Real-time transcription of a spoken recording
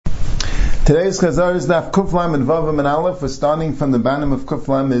Today's Chazar is Daf Kuf Lamed Vavam and Aleph. We're starting from the bottom of Kuf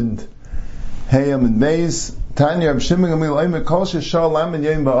Lamed Hayam and Beis. Tanya Reb Shimon Gamliel Omer Kol Sheshal Lamed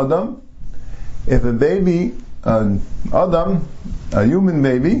Yom Ba'Adam. If a baby, Adam, a human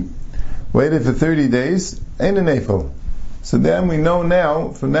baby, waited for 30 days, ain't an Eifel. So then we know now,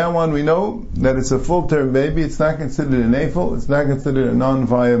 from now on we know that it's a full-term baby. It's not considered an Eifel. It's not considered a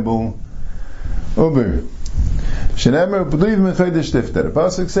non-viable Uber. Shenemer believe in Chodesh Tiftar. The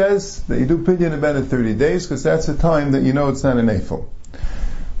pasuk says that you do pidyon about it 30 days because that's the time that you know it's not an eifel.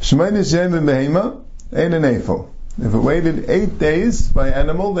 Shemainis Yom Behema ain't an eifel. If it waited 8 days by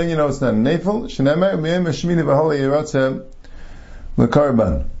animal, then you know it's not an eifel. Shenemer Miyem Shmini V'Holei Yeratzeh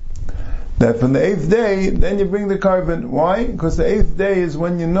L'Karban. That from the 8th day, then you bring the carbon. Why? Because the 8th day is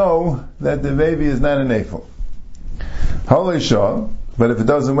when you know that the baby is not an eifel. Holei Shah. But if it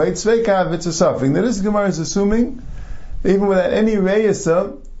doesn't wait, Sveikav, it's a suffix. Now this Gemara is assuming, even without any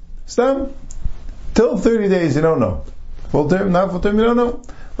reyesa, stam, till 30 days you don't know. Full term, not full term, you don't know.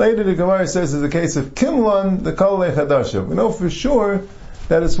 Later the Gemara says it's a case of Kimlan, the Kalei Chadasha. We know for sure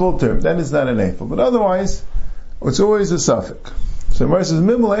that it's full term. Then it's not an eifel. But otherwise, it's always a suffix. So Gemara says,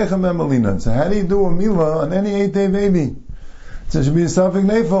 Mimalecha Memalinan. So how do you do a Mila on any 8-day baby? So it should be a suffix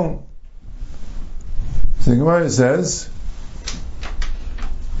neifel. So the Gemara says,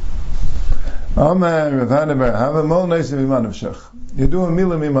 you do a mila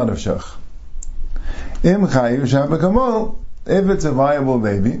mimanavshach. If it's a viable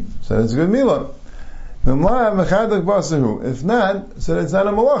baby, so it's a good mila. If not, so it's not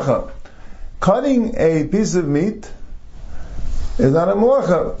a malacha. Cutting a piece of meat is not a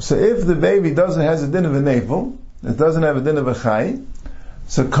malacha. So if the baby has a din of a neifel, it doesn't have a din of a chai,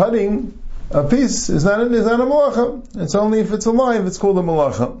 so cutting a piece is not a malacha. It's only if it's alive, it's called a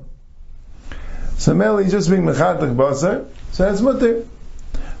malacha. So Meli just being mechatach basar, so that's mutter.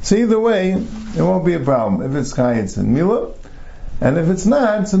 So either way, it won't be a problem. If it's chai, it's in mila, and if it's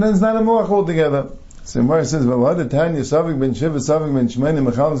not, so then it's not a malach altogether. So Gemara says, "Well, Tanya Savik ben Shiva, Savik ben Shemini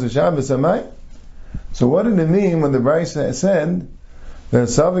Mechal Shabbos Amai." So what did it mean when the Brisa said that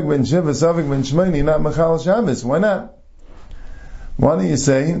Savik ben Shiva, Savik ben Shemini not Mechal Shabbos? Why not? Why don't you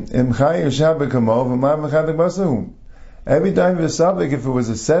say Im Chai Shabbos Kamov Amai Mechatach Basar? Every time of a suffix, if it was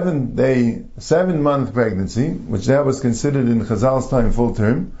a 7-month pregnancy, which that was considered in Chazal's time full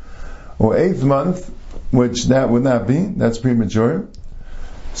term, or 8th month, which that would not be, that's premature.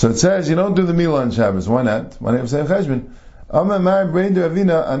 So it says you don't do the meal on Shabbos. Why not? Why not say Cheshbon? You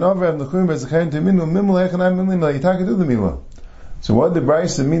can't do the meal. So what did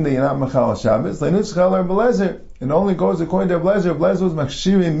Brisa mean that you're not Machal Shabbos? It only goes according to Blazer. Blazer was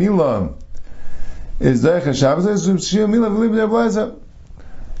Machshiri Milah. Is Derech HaShabbos, is Machshir Mila V'lib De'Ablazer.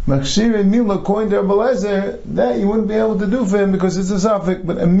 Machshir Mila, according to Ablazer, that you wouldn't be able to do for him because it's a suffix,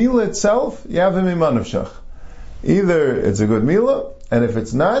 but a Mila itself, you have him in Manavshach. Either it's a good Mila, and if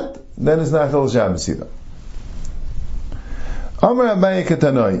it's not, then it's not Chil Shabbos either. Amar Abaye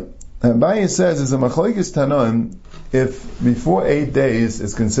Ketanoi. Abaye says it's a Machlokes Tanoim if before 8 days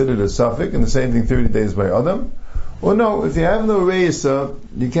is considered a suffix, and the same thing 30 days by Adam, or no, if you have no reisa,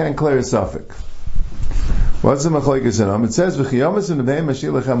 you can't clear a suffix. What's the machlokes in them? It says v'chiyamas nevei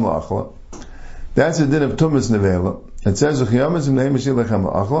mashil lechem la'achla. That's the din of tumas nevela. It says v'chiyamas nevei mashil lechem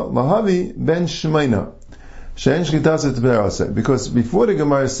la'achla lahavi ben shmeina shein shchitas et beraseh. Because before the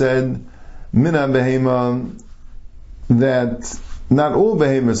Gemara said mina behema that not all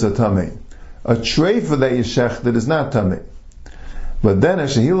behemoths are tamei. A treifa that you shech that is not tamei. But then a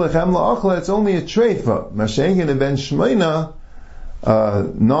shehil lechem la'achla it's only a treifa. Mashengen and ben shmeina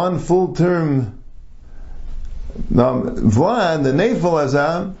non-full term. V'lan, the neifel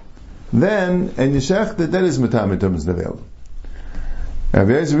azam, then, and yeshech, that is matame tumas nevel.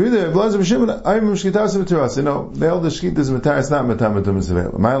 Rabbi Yosef Yehuda, Blazer b'Shimon, I'm shkitas v'teras. No, the elder shkita is matar, it's not matame tumas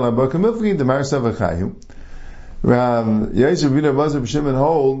nevel. Ma'ala b'ka milfki, the marsav v'chayu. Rabbi Yosef Yehuda, Blazer b'Shimon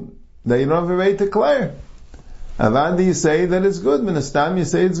hold that you don't have a right to declare. Avandi you say that it's good, Minastam you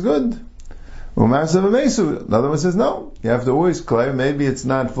say it's good. U'marsav v'mesu, the other one says no. You have to always declare, maybe it's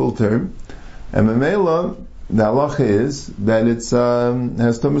not full term. And Mamela, the halacha is that it's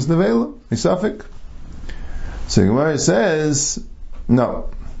has tumas nevela, a suffix. So Gemara says no.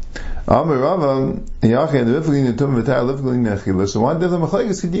 Amar Rava yached v'iflin tum v'tar v'iflin nechila. So one different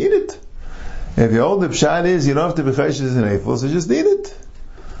machlokes could you eat it? If your old pshat is you don't have to be chayshes in eifel, so just eat it.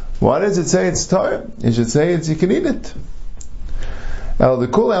 Why does it say it's tar? It should say you can eat it. Now the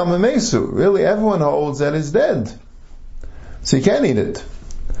kul al memesu. Really, everyone holds that it's dead, so you can't eat it.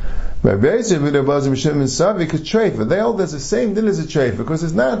 Rabbi Yosef Yehuda Blazer b'Shimon Savik is treifa. They hold that's the same din as a treifa because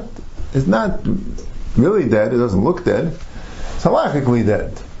it's not really dead. It doesn't look dead. It's halachically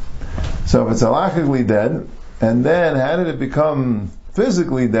dead. So if it's halachically dead, and then how did it become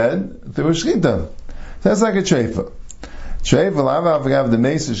physically dead? Through a shchita. That's like a treifa. Treifa, lava agav the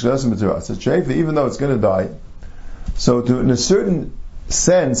mesa shlosim b'torah. So treifa, even though it's going to die, so in a certain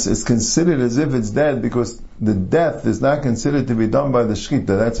sense, it's considered as if it's dead because the death is not considered to be done by the shchita.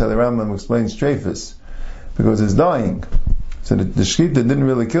 That's how the Rambam explains treifas, because it's dying. So the shchita didn't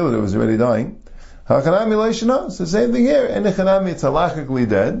really kill it; it was already dying. Hachanami leishana. It's the same thing here. And Hanami, it's halachically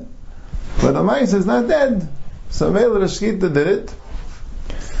dead, but the mice is not dead. So Mela the shchita did it.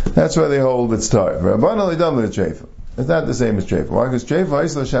 That's why they hold it's tar. Rabbanan lidam with the treifa. It's not the same as treifa. Why? Because treifa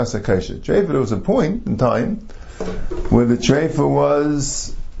isla shasa kaisha. Treifa, there was a point in time where the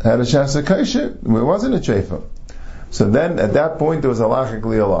treifa had a shasa kaisha. It wasn't a treifa. So then, at that point, it was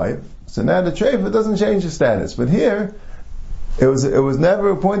halachically alive. So now the treifa doesn't change the status. But here, it was never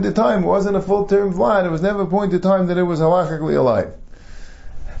a point in time. It wasn't a full term vlad. It was never a point in time that it was halachically alive.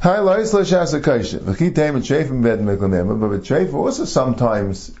 But with treifa also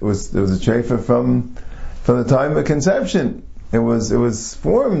sometimes there was a treifa from the time of conception. It was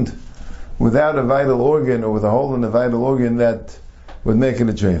formed without a vital organ or with a hole in a vital organ that would make it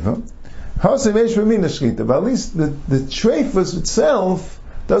a treifa. But at least the treifas itself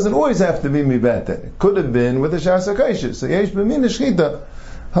doesn't always have to be mibete. It could have been with a shasa kaisha. So yesh b'min shchita.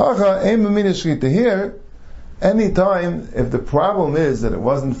 Hacha ein b'min shchita. Here, any time if the problem is that it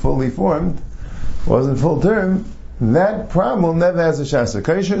wasn't fully formed, wasn't full term, that problem never has a shasa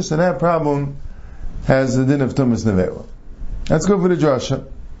kaisha. So that problem has the din of tumas nevela. Let's go for the drasha.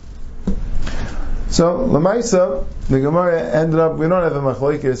 So Lamaisa, the Gemara ended up. We don't have a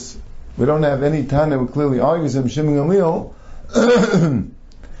machlokes. We don't have any Tana who clearly argues him Shimon Gamliel,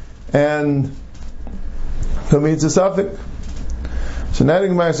 and for me it's a suffix. So now the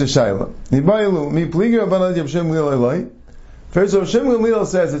Gemara says Shaila. Nibayilu mi pligi Rabbanan Yab Shimon Gamliel Eloi. First of all, Shimon Gamliel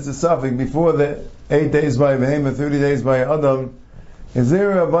says it's a suffix before the 8 days by Behemah, 30 days by Adam. Is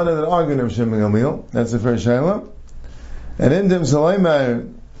there a Rabbanan that argued of Shimon Gamliel? That's the first Shaila. And in them Salaymar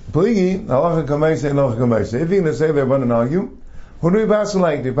pligi halacha kamaisa and halacha kamaisa. If you're going to say the Rabbanan argue, who do we pass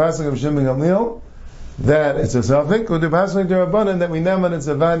like? Do we pass like of Shimon Gamliel that it's a suffix, or do we pass like the Rabbanan that we know it's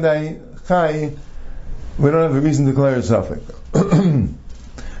a vadai chai? We don't have a reason to declare a suffix.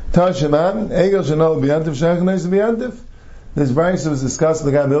 Tashaman egel shenol biyantiv shachanais biyantiv. This brayso was discussed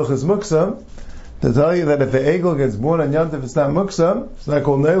in the Ilchas Muksa to tell you that if the egel gets born on yantiv, it's not Muksa. It's not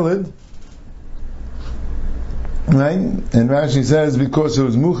called neilid. Right? And Rashi says because it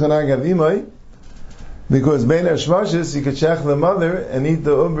was muchanag avimai. Because Ben Ashmashis, you could check the mother and eat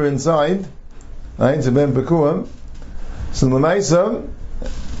the uber inside. Right? It's a Ben Pekuam. So Lamaisa,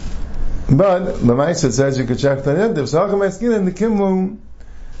 but Lamaisa says you could check the Yantiv. So how come I skin in the Kimlu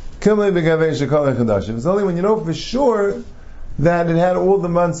Begavei Shekal Echadashim? It's only when you know for sure that it had all the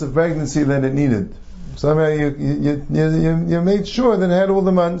months of pregnancy that it needed. Somehow you made sure that it had all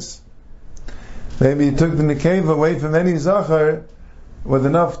the months. Maybe you took the Nekeva away from any Zachar with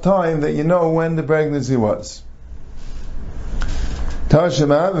enough time that you know when the pregnancy was. There's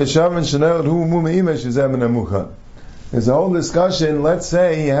a whole discussion. Let's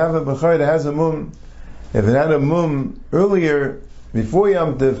say you have a bechor that has a mum. If it had a mum earlier, before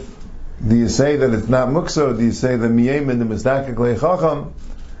Yom Tif, do you say that it's not muksa? Do you say that miyem in the mizdakik leichacham?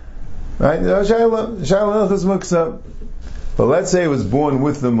 Right? Shayla is muksa. But let's say it was born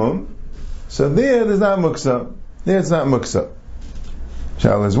with the mum. So there's not muksa. There it's not muksa.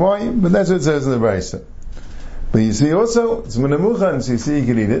 Shal is why, but that's what it says in the Brayso. But you see also, it's menemuchan, so you see you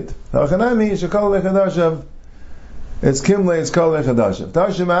can eat it. Hachanami, shekal lechadashav. It's kimle, it's kal lechadashav.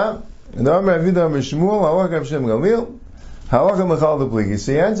 Tashima, and the Amar Avidah Amar Shmuel, halakha Shem Gamliel, halakha mechal the pligi.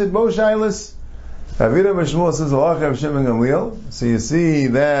 So he answered both shaylas. Avidah Amar Shmuel says halakha Shem Gamliel. So you see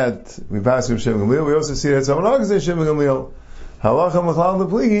that we pass from Shem Gamliel. We also see that someone else says Shem Gamliel. Halakha mechal the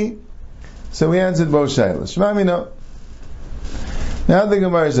pligi. So we answered both shaylas. Shema mina. Now the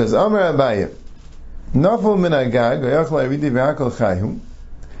Gemara says, Amar Abaye, Nafal min agag, v'yachla avidi v'akal chayhu.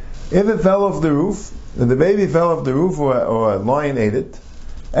 If it fell off the roof, if the baby fell off the roof or a lion ate it,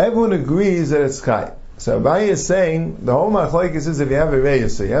 everyone agrees that it's chai. So Abaye is saying, the whole machlokes is if you have a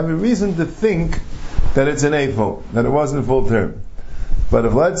reyes, so you have a reason to think that it's an eifel, that it wasn't full term. But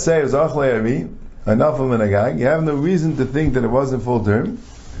if let's say it was achla avi, a nafal min agag, you have no reason to think that it wasn't full term.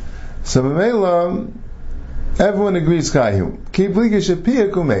 So b'meila, everyone agrees kayu.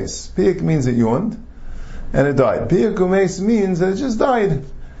 Piyak umes. Piyak means it yawned, and it died. Piyak umes means that it just died.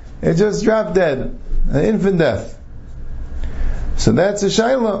 It just dropped dead. An infant death. So that's a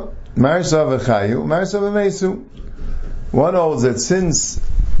shayla. Marsav chayu, marsav mesu. One holds that since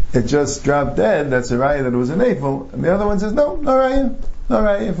it just dropped dead, that's a raya that it was an eifel, and the other one says, no raya.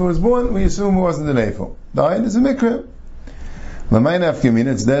 Alright, if it was born, we assume it wasn't an Eiffel. Died is a Mikra. L'mayin afkamin,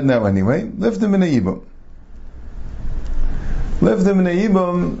 it's dead now anyway. Lift him in a Yibum. Lift him in a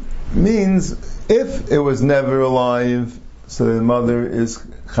Yibum means if it was never alive, so the mother is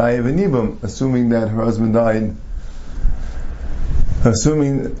Chayiv in Yibum, assuming that her husband died.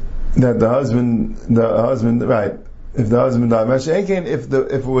 Assuming that the husband, right, if the husband died. If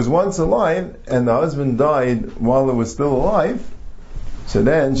it was once alive, and the husband died while it was still alive, so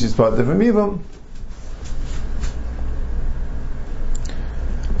then she's part of Yibum.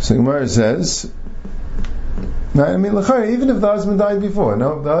 So Gemara says, even if the husband died before,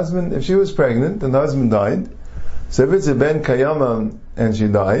 if she was pregnant and the husband died, so if it's a ben kayama and she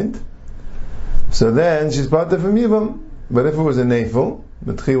died, so then she's part of Yibum. But if it was a nefel,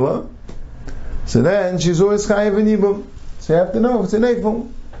 betchila, so then she's always chayiv in Yibum. So you have to know if it's a nefel.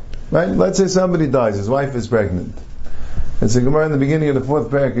 Right? Let's say somebody dies, his wife is pregnant. It's a Gemara in the beginning of the 4th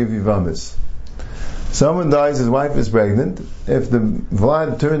paragraph of Yivamis. Someone dies, his wife is pregnant. If the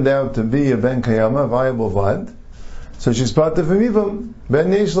Vlad turned out to be a Ben Kayama, a viable Vlad, so she's part of Yibum, Ben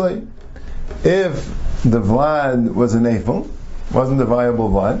Nishlei. If the Vlad was a Nefel, wasn't a viable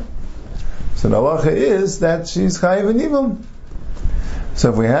Vlad, so the halacha is that she's Chayiv in Yibum. So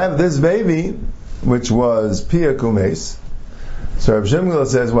if we have this baby, which was Pia Kumes, so Reb Shimgel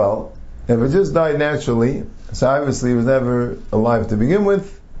says, well, if it just died naturally, so obviously he was never alive to begin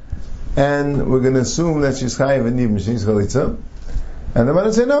with, and we're going to assume that she's chayiv in yibum, she's chalitza. And the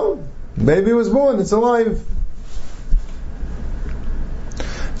man say, no, baby was born, it's alive.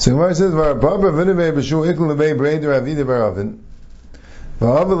 So Gemara says, "V'arababa v'nevei b'shu ikl lebei breider avida baravin,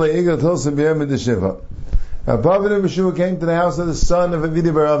 v'hava le'igel tilsa b'yem b'deshiva." Rabba and B'shu came to the house of the son of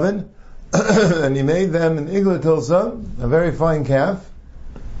Avida baravin, and he made them an igla tilsa, a very fine calf.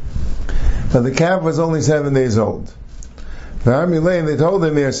 But the calf was only 7 days old. They told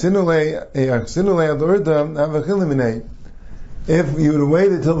him, if you would have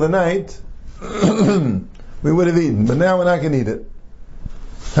waited till the night, we would have eaten. But now we're not going to eat it.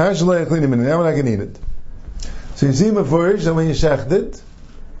 Now we're not going to eat it. So you see before that when you shecht it,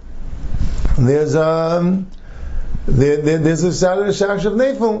 there's a shach of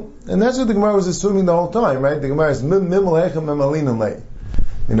nefel. And that's what the Gemara was assuming the whole time, right? The Gemara is mimel hechem memalin lei.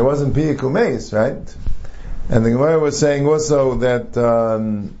 And it wasn't piyah kumeis, right? And the Gemara was saying also that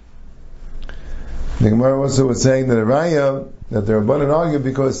the Gemara also was saying that a raya, that the Rabbanan argued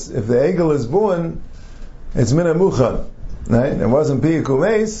because if the egel is born, it's min hamucha, right? It wasn't piyah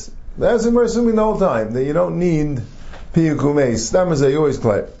kumeis. That's what we're assuming the whole time, that you don't need piyah kumeis. Stam is always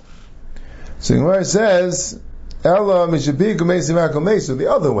clear. So the Gemara says, Ella mishabiyah kumeis ivak kumeis, so the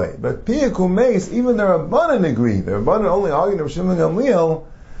other way. But piyah kumeis, even the Rabbanan agree. The Rabbanan only argue Rav Shimon Gamliel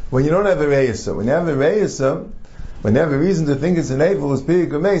when you don't have a reisa. When you have a reisa, when you have a reason to think it's an evil, it's piyah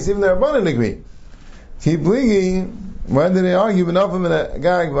kumeis, even the Rabbanan agree. Keep bligi, when did they argue? Benafim and a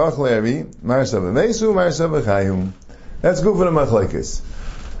gag v'achleri, marsav v'meisu, marsav v'chayum. That's good for the machlekes.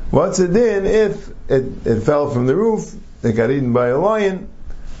 What's it din if it fell from the roof, it got eaten by a lion,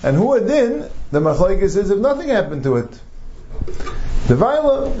 and who it din, the machlekes is if nothing happened to it. The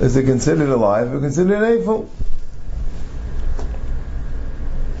vila, is it considered alive or considered an evil?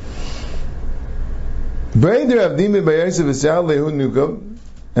 Breder Avdimi by Yosef Yisrael Lehu Nukab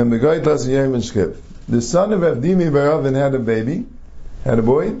and Begoy Tlas Yom and Shkiv. The son of Avdimi Baravin had a baby, had a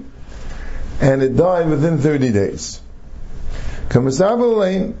boy, and it died within 30 days.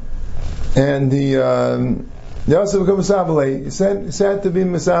 Kamasabal and the Yosef Kamasabal, he sat to be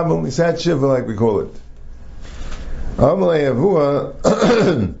Masabal, he sat Shiva like we call it. Amalei Avua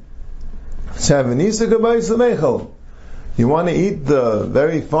Savanisa Gabai Samechel. You want to eat the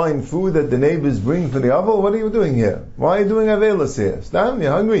very fine food that the neighbors bring for the aval? What are you doing here? Why are you doing avelas here? Stam,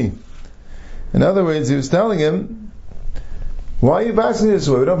 you're hungry. In other words, he was telling him, why are you passing this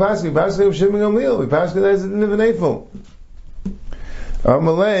way? We don't pass it, we pass it with Shimon Gamliel. We pass it as an Eifel.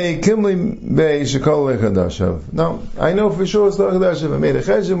 Amalei Kimli Bei Shekol Lechadashav. No, I know for sure it's Lechadashav. I made a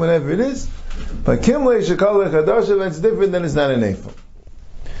cheshem, whatever it is. But Kimli Shekol Lechadashav, that's different than it's not an Eifel.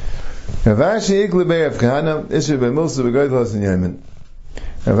 Ravashi Ikli Bei Rav Kahana, Isher Bei Milsa Begoy Tlas in Yemen.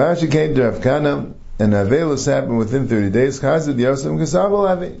 Ravashi came to Rav Kahana, and Avelis happened within 30 days. Chazid Yosef Kasabal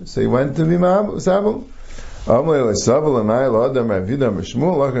Avi. So he went to be Sabal. Amalei Sabal Amay Adam Rav Yudam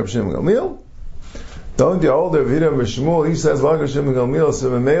Shmuel Lach Rav Shimon Gamliel. Don't the older Rav Yudam Shmuel, he says Lach Rav Shimon Gamliel,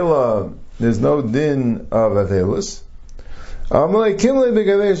 so Mamela, there's no din of Avelis. Amalei Kimle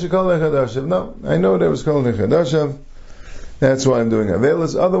Begavei Shekol Lechadashav. No, I know there was Kol Lechadashav. That's why I'm doing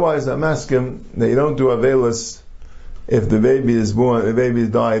Avelis. Otherwise, I'm asking that you don't do Avelis if the baby is born, the baby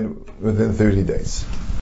died within 30 days.